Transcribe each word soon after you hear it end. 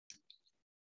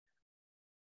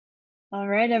All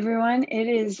right, everyone. It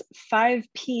is 5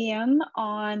 p.m.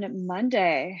 on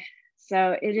Monday.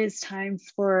 So it is time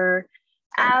for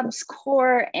abs,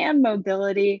 core, and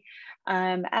mobility.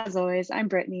 As always, I'm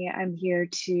Brittany. I'm here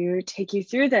to take you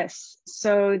through this.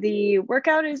 So the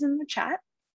workout is in the chat.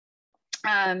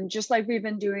 Just like we've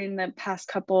been doing the past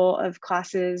couple of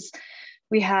classes,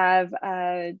 we have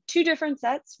two different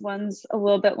sets. One's a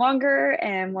little bit longer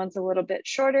and one's a little bit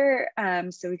shorter.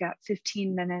 So we got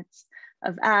 15 minutes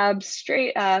of abs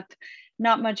straight up,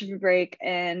 not much of a break,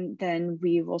 and then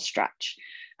we will stretch.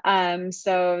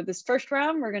 So this first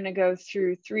round, we're gonna go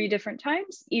through 3 different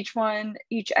times. Each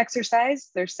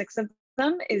exercise, there's 6 of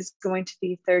them, is going to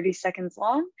be 30 seconds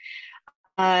long.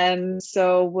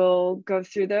 So we'll go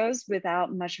through those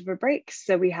without much of a break.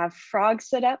 So we have frog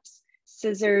sit-ups,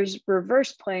 scissors,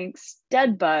 reverse planks,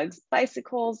 dead bugs,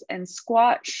 bicycles, and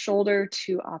squat shoulder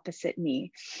to opposite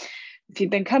knee. If you've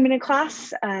been coming to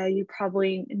class, you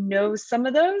probably know some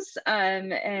of those,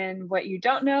 and what you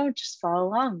don't know, just follow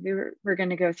along. We're going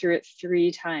to go through it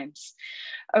 3 times.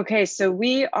 Okay, so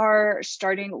we are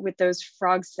starting with those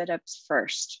frog sit-ups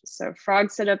first. So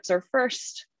frog sit-ups are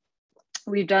first.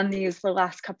 We've done these the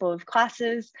last couple of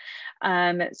classes,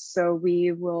 so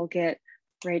we will get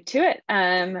right to it.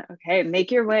 Okay,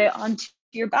 make your way onto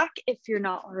your back if you're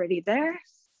not already there.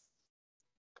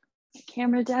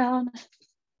 Camera down.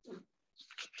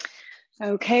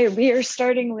 Okay, we are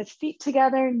starting with feet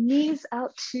together, knees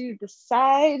out to the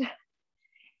side.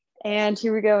 And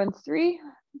here we go in 3,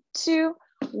 2,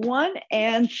 1,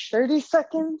 and 30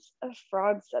 seconds of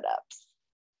frog sit-ups.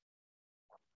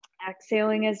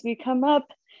 Exhaling as we come up.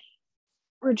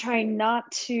 We're trying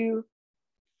not to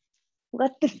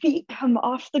let the feet come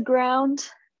off the ground.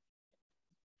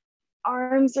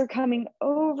 Arms are coming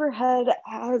overhead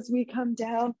as we come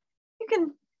down. You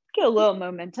can get a little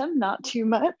momentum, not too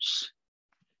much.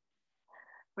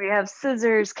 We have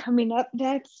scissors coming up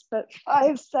next, but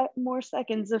 5 more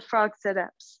seconds of frog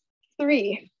sit-ups.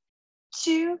 3,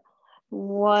 2,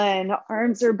 1.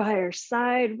 Arms are by our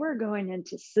side. We're going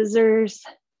into scissors.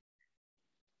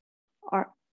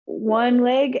 One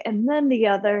leg and then the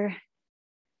other.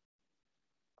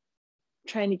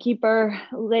 Trying to keep our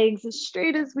legs as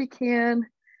straight as we can.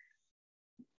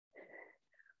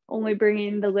 Only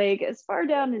bringing the leg as far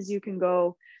down as you can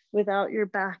go without your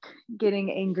back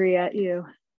getting angry at you.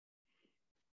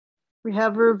 We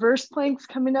have reverse planks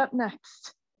coming up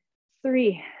next.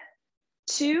 3,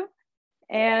 2,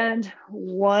 and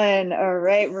 1. All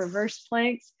right, reverse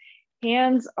planks.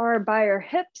 Hands are by our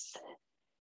hips.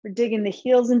 We're digging the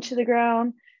heels into the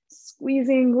ground,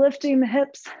 squeezing, lifting the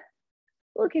hips,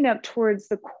 looking up towards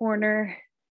the corner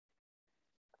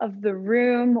of the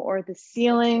room or the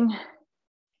ceiling.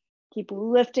 Keep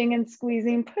lifting and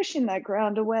squeezing, pushing that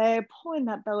ground away, pulling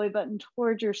that belly button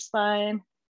towards your spine.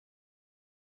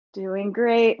 Doing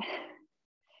great.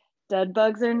 Dead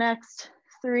bugs are next.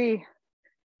 3,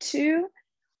 2,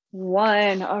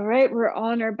 1. All right, we're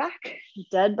on our back.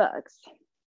 Dead bugs.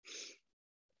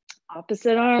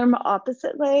 Opposite arm,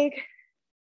 opposite leg.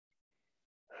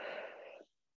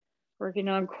 Working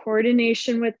on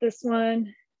coordination with this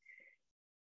one.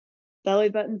 Belly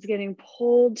button's getting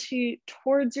pulled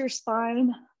towards your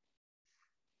spine.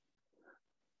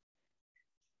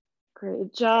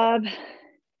 Great job.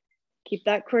 Keep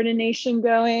that coordination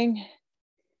going.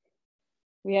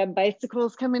 We have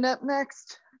bicycles coming up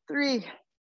next. 3,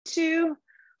 2,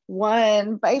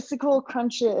 1. Bicycle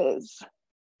crunches.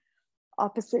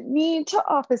 Opposite knee to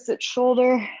opposite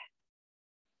shoulder.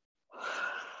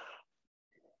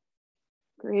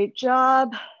 Great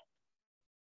job.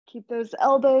 Keep those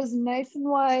elbows nice and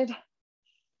wide.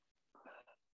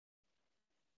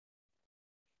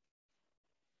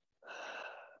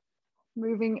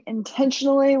 Moving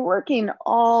intentionally, working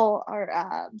all our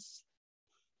abs.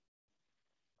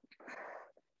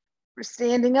 We're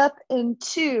standing up in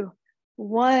 2,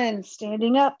 1.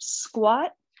 Standing up,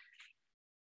 squat.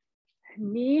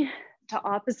 Knee to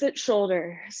opposite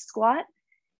shoulder. Squat,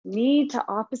 knee to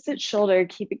opposite shoulder.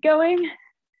 Keep it going.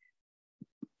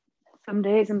 Some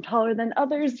days I'm taller than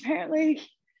others, apparently.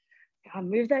 Gotta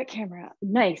move that camera up.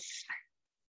 Nice.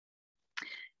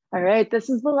 All right, this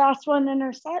is the last one in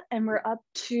our set, and we're up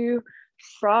to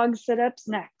frog sit-ups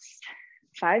next.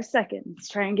 5 seconds.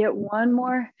 Try and get one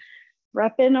more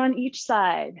rep in on each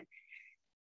side.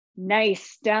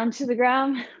 Nice. Down to the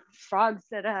ground. Frog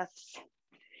sit-ups.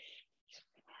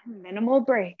 Minimal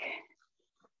break.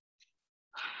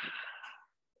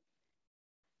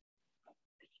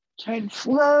 Try and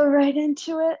flow right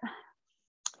into it.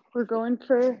 We're going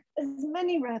for as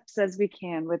many reps as we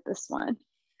can with this one.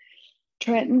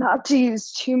 Try not to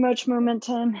use too much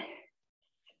momentum.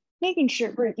 making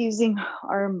sure we're using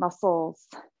our muscles.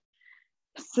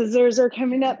 Scissors are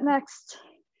coming up next.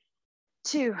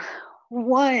 2,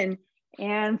 1,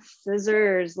 and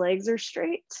scissors. Legs are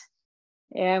straight.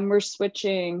 And we're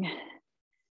switching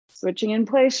in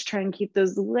place. Try and keep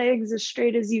those legs as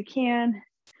straight as you can.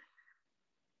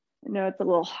 I know it's a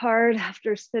little hard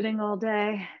after sitting all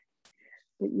day,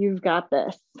 but you've got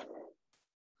this.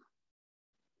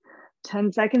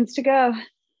 10 seconds to go.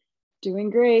 Doing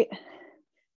great.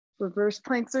 Reverse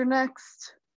planks are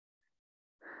next.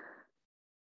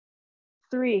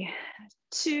 3,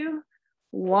 2,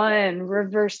 1.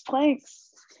 Reverse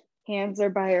planks. Hands are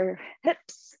by our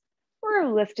hips. We're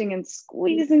lifting and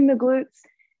squeezing the glutes.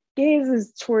 Gaze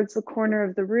is towards the corner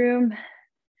of the room.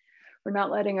 We're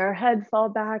not letting our head fall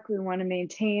back. We want to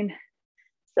maintain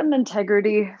some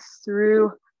integrity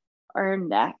through our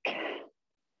neck.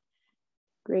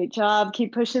 Great job.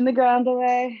 Keep pushing the ground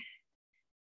away.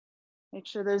 Make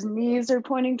sure those knees are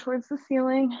pointing towards the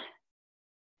ceiling.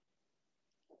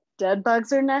 Dead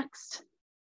bugs are next.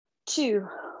 2,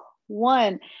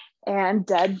 1, and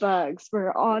dead bugs.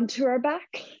 We're on to our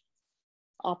back.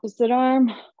 Opposite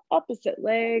arm, opposite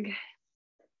leg.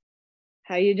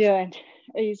 How you doing?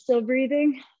 Are you still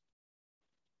breathing?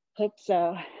 Hope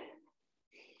so.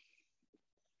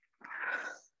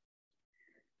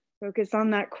 Focus on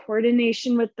that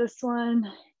coordination with this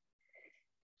one.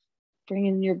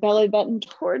 Bringing your belly button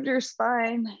toward your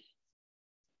spine.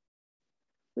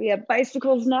 We have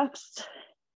bicycles next.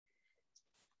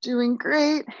 Doing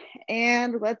great.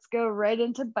 And let's go right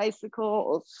into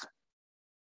bicycles.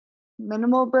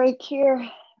 Minimal break here.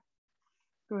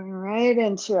 Going right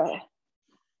into it.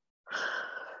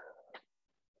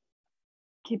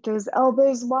 Keep those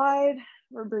elbows wide.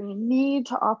 We're bringing knee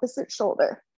to opposite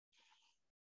shoulder.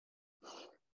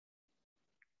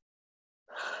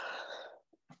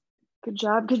 Good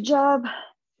job, good job.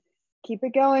 Keep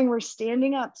it going. We're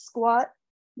standing up. Squat,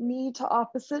 knee to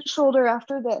opposite shoulder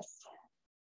after this.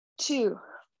 2,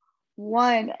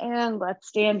 1, and let's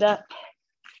stand up.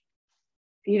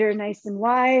 Feet are nice and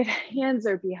wide. Hands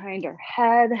are behind our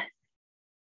head.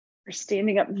 We're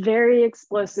standing up very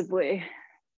explosively.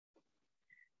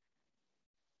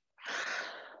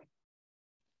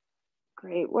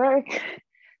 Great work.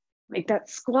 Make that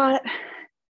squat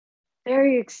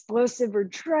very explosive. We're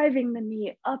driving the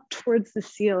knee up towards the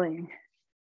ceiling.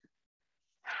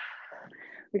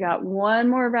 We got one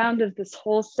more round of this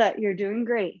whole set. You're doing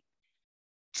great.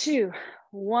 2,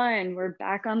 1, we're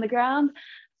back on the ground.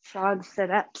 Frog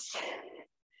sit-ups.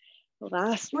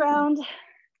 Last round.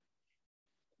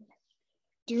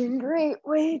 Doing great.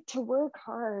 Way to work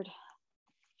hard.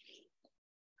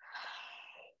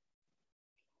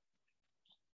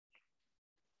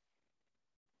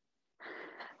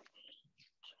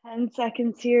 Ten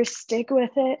seconds here. Stick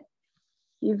with it.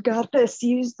 You've got this.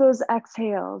 Use those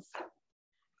exhales.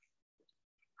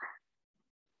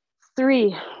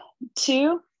 3,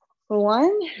 2,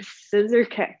 1. Scissor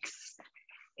kicks.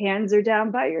 Hands are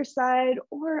down by your side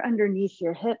or underneath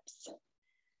your hips.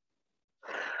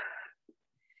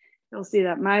 You'll see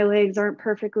that my legs aren't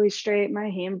perfectly straight.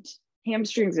 My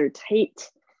hamstrings are tight.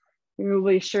 We'll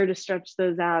be sure to stretch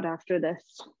those out after this.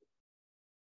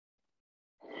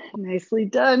 Nicely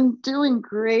done, doing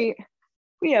great.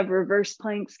 We have reverse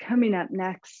planks coming up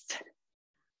next.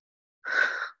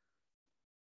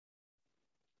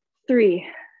 3,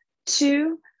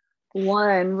 2,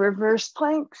 1, reverse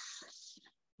planks.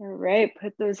 All right,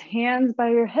 put those hands by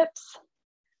your hips.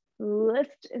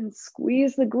 Lift and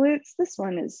squeeze the glutes. This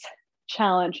one is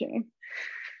challenging.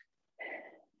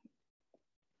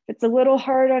 If it's a little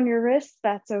hard on your wrists,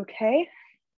 that's okay.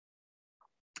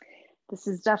 This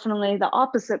is definitely the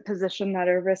opposite position that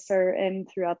our wrists are in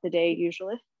throughout the day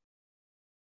usually.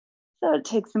 So it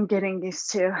takes some getting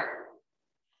used to.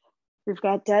 We've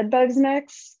got dead bugs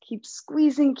next. Keep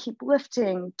squeezing, keep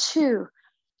lifting. 2,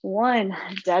 1,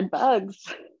 dead bugs.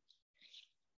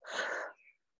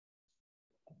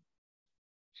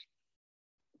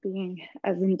 Being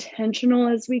as intentional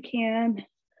as we can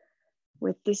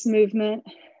with this movement.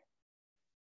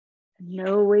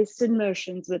 No wasted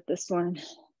motions with this one.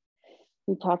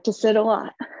 We practice it a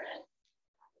lot.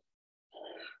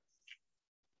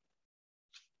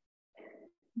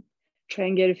 Try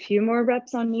and get a few more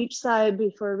reps on each side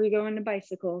before we go into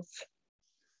bicycles.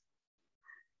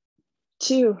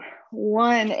 2,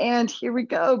 1, and here we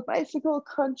go. Bicycle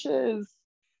crunches.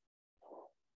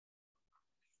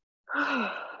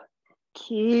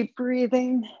 Keep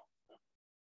breathing.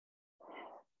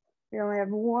 We only have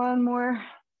one more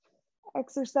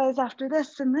exercise after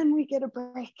this, and then we get a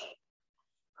break.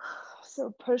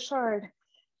 So push hard.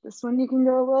 This one you can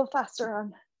go a little faster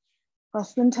on.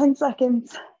 Less than 10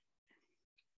 seconds.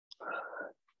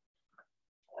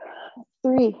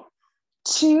 3,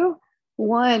 2,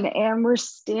 1, and we're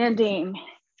standing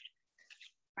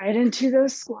right into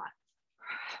those squats.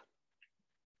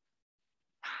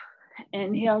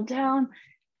 Inhale down,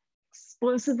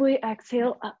 explosively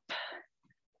exhale up.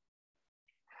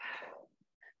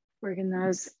 Working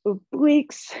those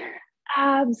obliques,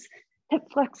 abs, hip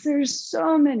flexors,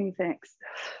 so many things.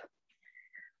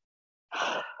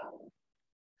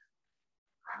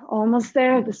 Almost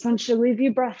there. This one should leave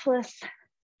you breathless.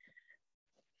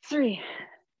 3,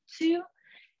 2,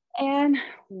 and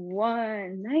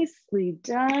 1. Nicely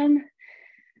done.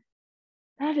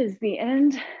 That is the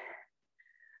end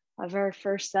of our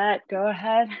first set. Go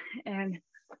ahead and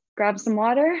grab some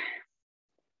water.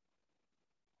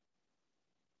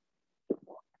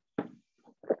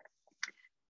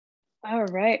 All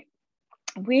right,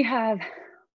 we have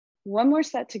one more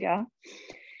set to go.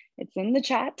 It's in the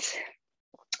chat.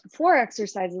 4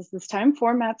 exercises this time.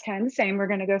 Format's kind of the same. We're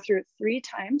going to go through it 3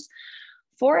 times.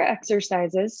 4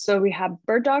 exercises. So we have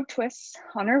bird dog twists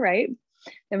on our right.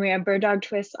 Then we have bird dog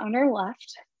twists on our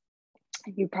left.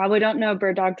 You probably don't know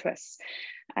bird dog twists.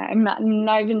 I'm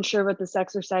not even sure what this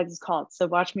exercise is called. So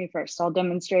watch me first. I'll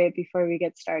demonstrate it before we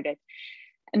get started.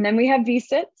 And then we have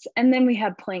V-sits, and then we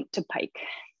have plank to pike.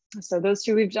 So those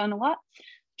 2 we've done a lot.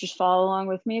 Just follow along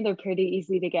with me. They're pretty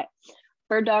easy to get.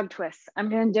 Bird dog twists. I'm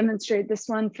going to demonstrate this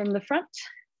one from the front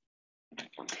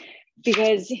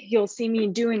because you'll see me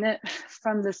doing it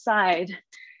from the side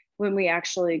when we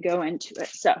actually go into it.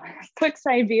 So quick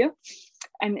side view.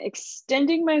 I'm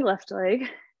extending my left leg,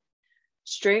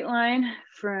 straight line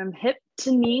from hip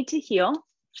to knee to heel.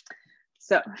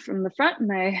 So from the front,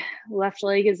 my left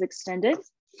leg is extended.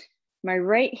 My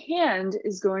right hand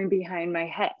is going behind my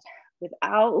head.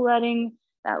 Without letting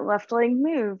that left leg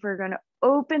move, we're going to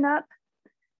open up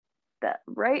that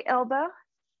right elbow,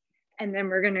 and then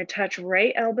we're going to touch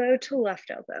right elbow to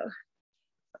left elbow.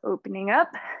 Opening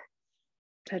up,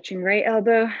 touching right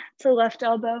elbow to left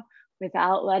elbow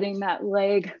without letting that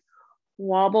leg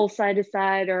wobble side to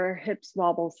side or hips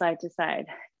wobble side to side.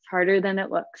 It's harder than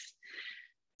it looks.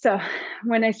 So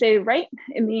when I say right,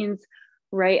 it means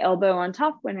right elbow on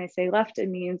top. When I say left, it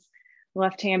means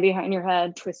left hand behind your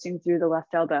head, twisting through the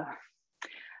left elbow.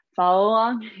 Follow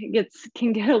along, it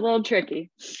can get a little tricky.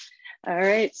 All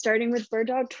right, starting with bird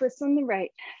dog twist on the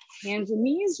right. Hands and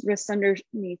knees, wrists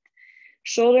underneath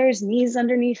shoulders, knees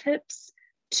underneath hips.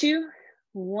 2,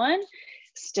 1,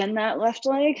 extend that left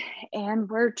leg, and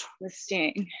we're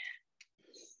twisting.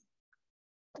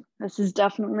 This is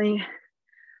definitely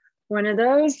one of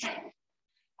those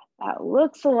that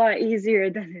looks a lot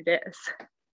easier than it is.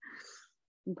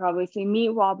 You can probably see me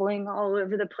wobbling all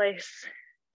over the place.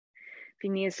 If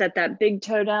you need to set that big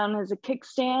toe down as a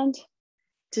kickstand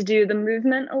to do the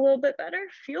movement a little bit better,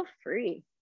 feel free.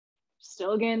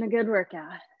 Still getting a good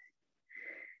workout.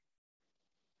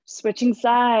 Switching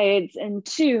sides in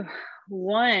 2,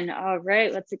 1. All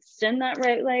right, let's extend that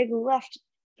right leg. Left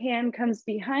hand comes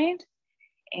behind,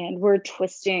 and we're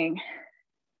twisting.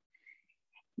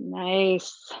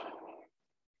 Nice.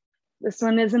 This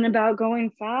one isn't about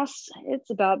going fast. It's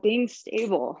about being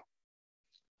stable.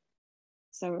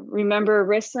 So remember,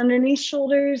 wrists underneath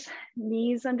shoulders,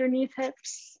 knees underneath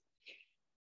hips.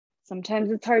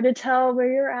 Sometimes it's hard to tell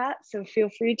where you're at, so feel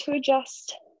free to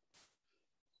adjust.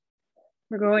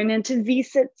 We're going into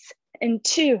V-sits in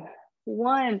 2,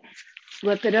 1.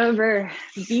 Flip it over,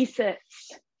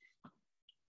 V-sits.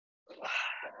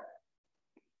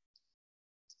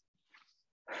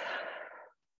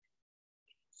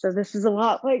 So this is a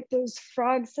lot like those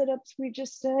frog sit-ups we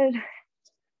just did,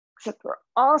 except we're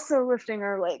also lifting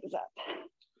our legs up.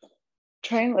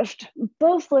 Try and lift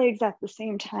both legs at the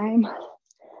same time.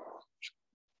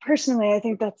 Personally, I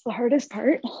think that's the hardest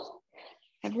part.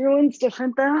 Everyone's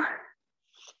different though.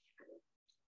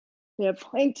 We have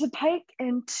plank to pike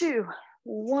in 2,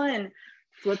 1.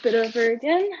 Flip it over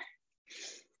again.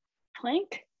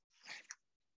 Plank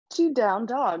to down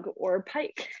dog or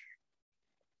pike.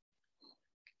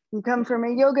 You come from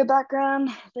a yoga background,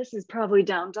 this is probably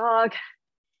down dog.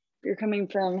 If you're coming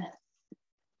from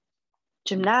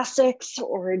gymnastics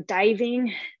or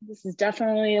diving, this is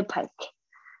definitely a pike.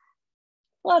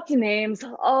 Lots of names,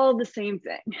 all the same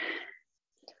thing.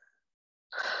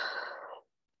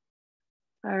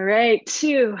 All right,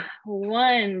 2,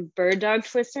 1, bird dog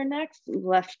twister next.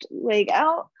 Left leg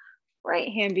out, right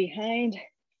hand behind,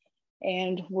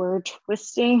 and we're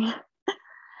twisting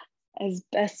as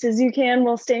best as you can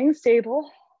while staying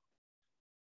stable.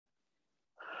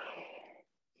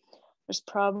 There's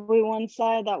probably one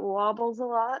side that wobbles a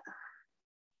lot.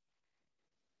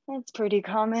 That's pretty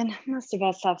common. Most of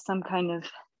us have some kind of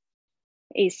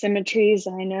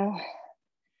asymmetries. I know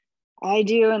I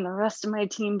do, and the rest of my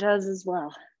team does as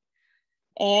well.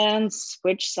 And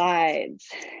switch sides.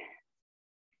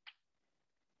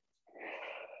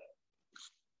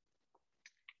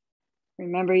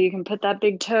 Remember, you can put that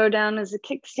big toe down as a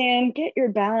kickstand, get your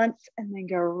balance, and then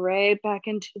go right back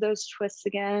into those twists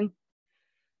again.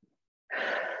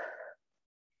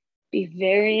 Be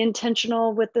very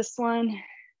intentional with this one.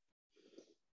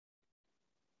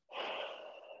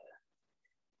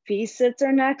 V-sits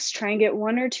are next. Try and get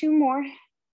 1 or 2 more.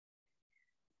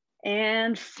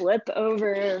 And flip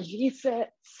over,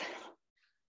 V-sits.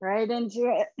 Right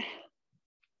into it.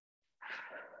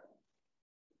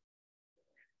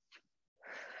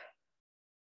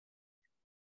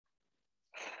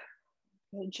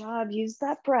 Good job, use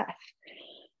that breath.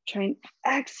 Try and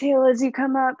exhale as you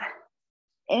come up.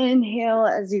 Inhale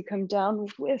as you come down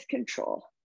with control.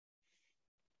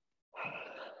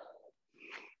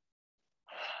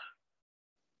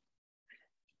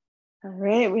 All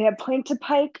right, we have plank to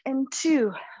pike in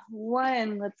 2,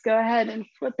 1. Let's go ahead and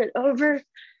flip it over.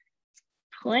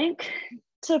 Plank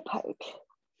to pike.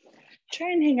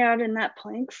 Try and hang out in that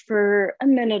plank for a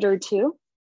minute or 2,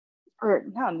 or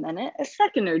not a minute, a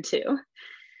second or 2.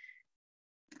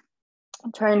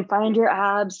 Try and find your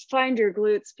abs, find your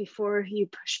glutes before you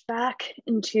push back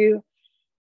into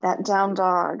that down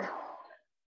dog.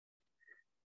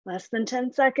 Less than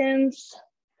 10 seconds.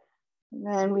 And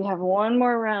then we have 1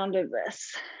 more round of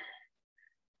this.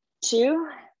 2,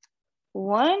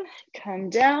 1, come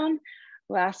down.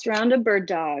 Last round of bird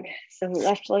dog. So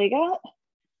left leg out,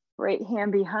 right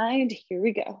hand behind. Here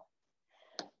we go.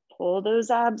 Pull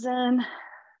those abs in.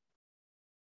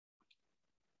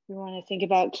 We want to think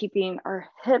about keeping our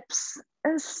hips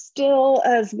as still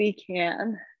as we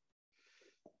can.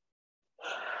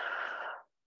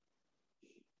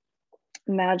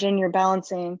 Imagine you're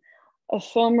balancing a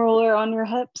foam roller on your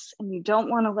hips and you don't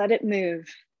want to let it move.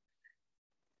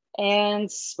 And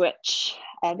switch,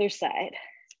 other side.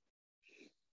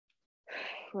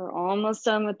 We're almost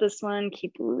done with this one.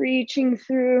 Keep reaching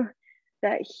through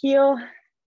that heel.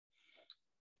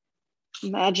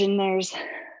 Imagine there's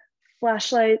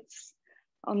flashlights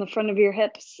on the front of your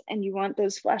hips and you want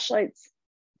those flashlights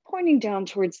pointing down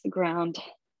towards the ground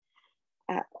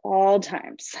at all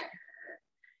times.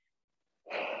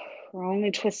 We're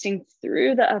only twisting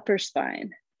through the upper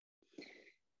spine.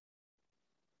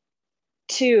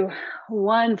 2,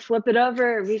 1, flip it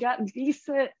over. We got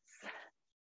V-sits.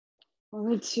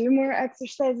 Only 2 more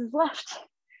exercises left,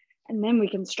 and then we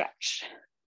can stretch.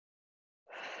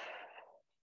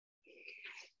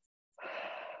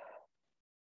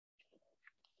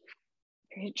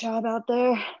 Great job out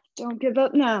there. Don't give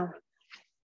up now.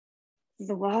 There's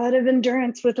a lot of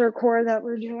endurance with our core that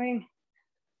we're doing,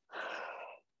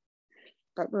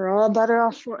 but we're all better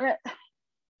off for it,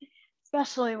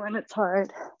 especially when it's hard.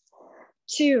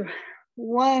 2,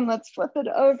 1, let's flip it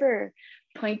over.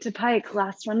 Plank to pike,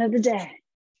 last one of the day.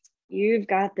 You've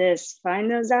got this.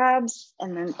 Find those abs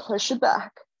and then push it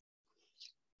back.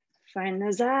 Find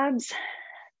those abs,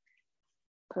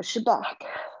 push it back.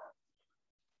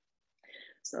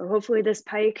 So hopefully this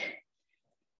pike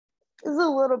is a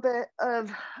little bit of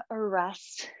a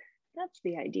rest. That's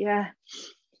the idea.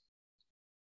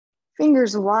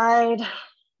 Fingers wide.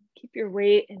 Keep your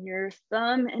weight in your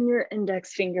thumb and your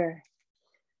index finger.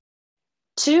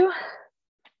 2,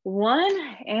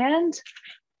 1, and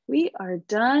we are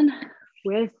done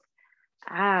with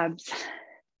abs.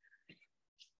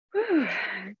 Whew.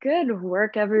 Good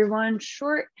work, everyone.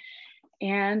 Short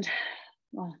and,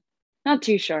 well, not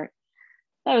too short.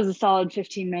 That was a solid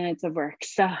 15 minutes of work.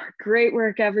 So great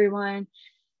work, everyone.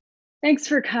 Thanks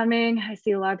for coming. I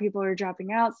see a lot of people are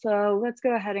dropping out. So let's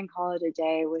go ahead and call it a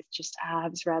day with just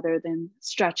abs rather than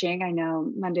stretching. I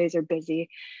know Mondays are busy.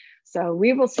 So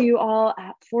we will see you all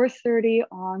at 4:30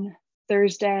 on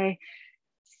Thursday.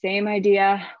 Same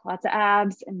idea, lots of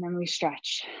abs, and then we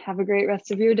stretch. Have a great rest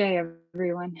of your day,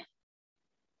 everyone.